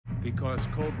Because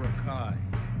Cobra Kai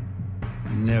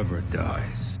never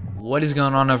dies. What is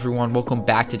going on, everyone? Welcome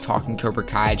back to Talking Cobra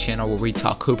Kai, a channel where we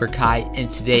talk Cobra Kai, and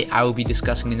today I will be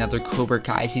discussing another Cobra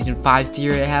Kai Season 5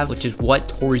 theory I have, which is what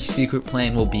Tory's secret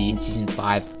plan will be in Season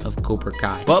 5 of Cobra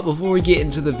Kai. But before we get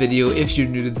into the video, if you're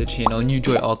new to the channel and you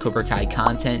enjoy all Cobra Kai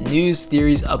content, news,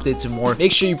 theories, updates, and more,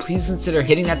 make sure you please consider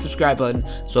hitting that subscribe button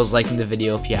as well as liking the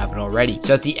video if you haven't already.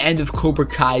 So at the end of Cobra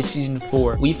Kai Season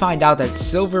 4, we find out that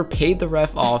Silver paid the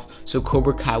ref off, so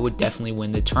Cobra Kai would definitely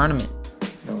win the tournament.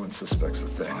 No one suspects a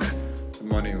thing. The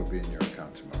money will be in your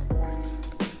account tomorrow morning.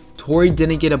 Tory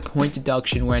didn't get a point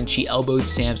deduction when she elbowed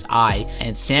Sam's eye,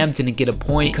 and Sam didn't get a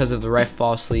point because of the ref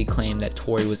falsely claimed that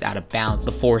Tory was out of bounds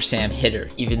before Sam hit her,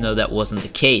 even though that wasn't the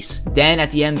case. Then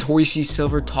at the end, Tory sees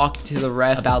Silver talking to the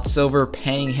ref about Silver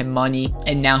paying him money,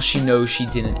 and now she knows she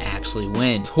didn't actually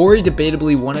win. Tory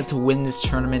debatably wanted to win this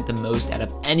tournament the most out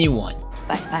of anyone.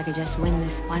 But if I could just win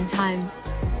this one time,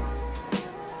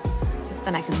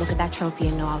 then I could look at that trophy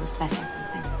and know I was best at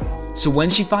something. So when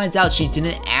she finds out she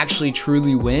didn't actually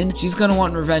truly win, she's gonna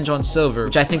want revenge on Silver,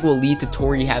 which I think will lead to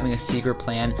Tory having a secret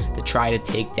plan to try to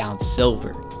take down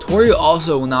Silver. Tory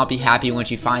also will not be happy when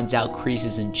she finds out Kreese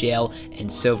is in jail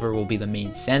and Silver will be the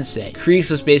main sensei.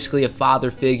 Kreese was basically a father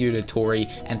figure to Tory,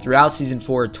 and throughout Season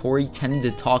 4, Tory tended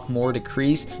to talk more to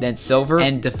Kreese than Silver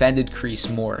and defended Kreese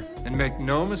more. And make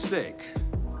no mistake,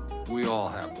 we all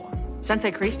have one.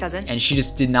 Sensei Kreese doesn't. And she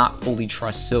just did not fully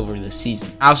trust Silver this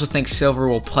season. I also think Silver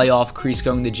will play off Kreese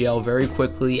going to jail very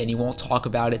quickly, and he won't talk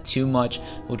about it too much,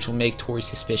 which will make Tory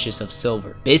suspicious of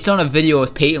Silver. Based on a video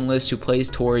of Peyton List, who plays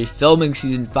Tory, filming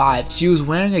Season 5, she was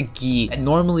wearing a gi that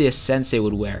normally a sensei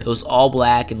would wear. It was all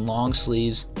black and long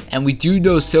sleeves, and we do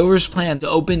know Silver's plan to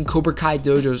open Cobra Kai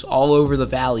dojos all over the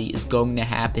valley is going to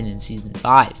happen in Season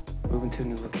 5. Moving to a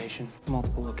new location,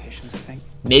 multiple locations, I think.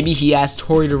 Maybe he asked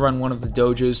Tory to run one of the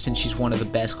dojos since she's one of the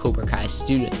best Cobra Kai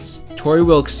students. Tory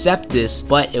will accept this,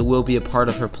 but it will be a part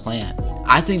of her plan.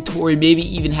 I think Tory maybe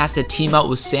even has to team up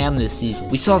with Sam this season.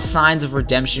 We saw signs of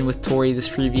redemption with Tory this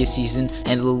previous season,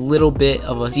 and a little bit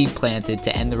of a seed planted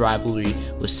to end the rivalry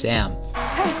with Sam.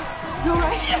 Hey, you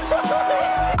alright?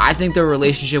 I think their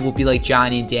relationship will be like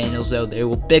Johnny and Daniel's, though. They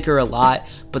will bicker a lot,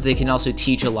 but they can also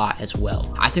teach a lot as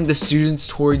well. I think the students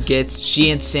Tory gets, she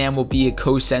and Sam will be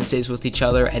co-senseis with each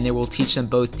other, and they will teach them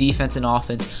both defense and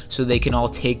offense so they can all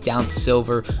take down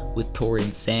Silver with Tory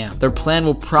and Sam. Their plan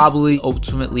will probably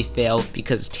ultimately fail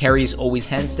because Terry is always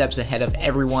 10 steps ahead of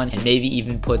everyone, and maybe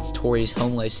even puts Tory's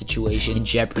home life situation in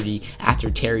jeopardy after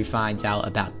Terry finds out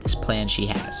about this plan she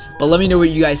has. But let me know what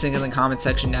you guys think in the comment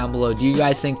section down below. Do you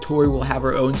guys think Tory will have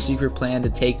her own secret plan to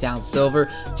take down Silver?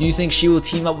 Do you think she will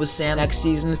team up with Sam next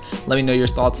season? Let me know your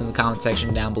thoughts in the comment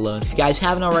section down below. And if you guys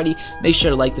haven't already, make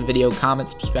sure to like the video, comment,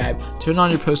 subscribe, turn on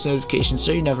your post notifications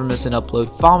so you never miss an upload.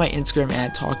 Follow my Instagram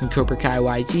at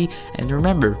TalkingCobraKaiYT, and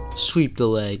remember, sweep the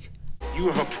leg. You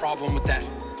have a problem with that?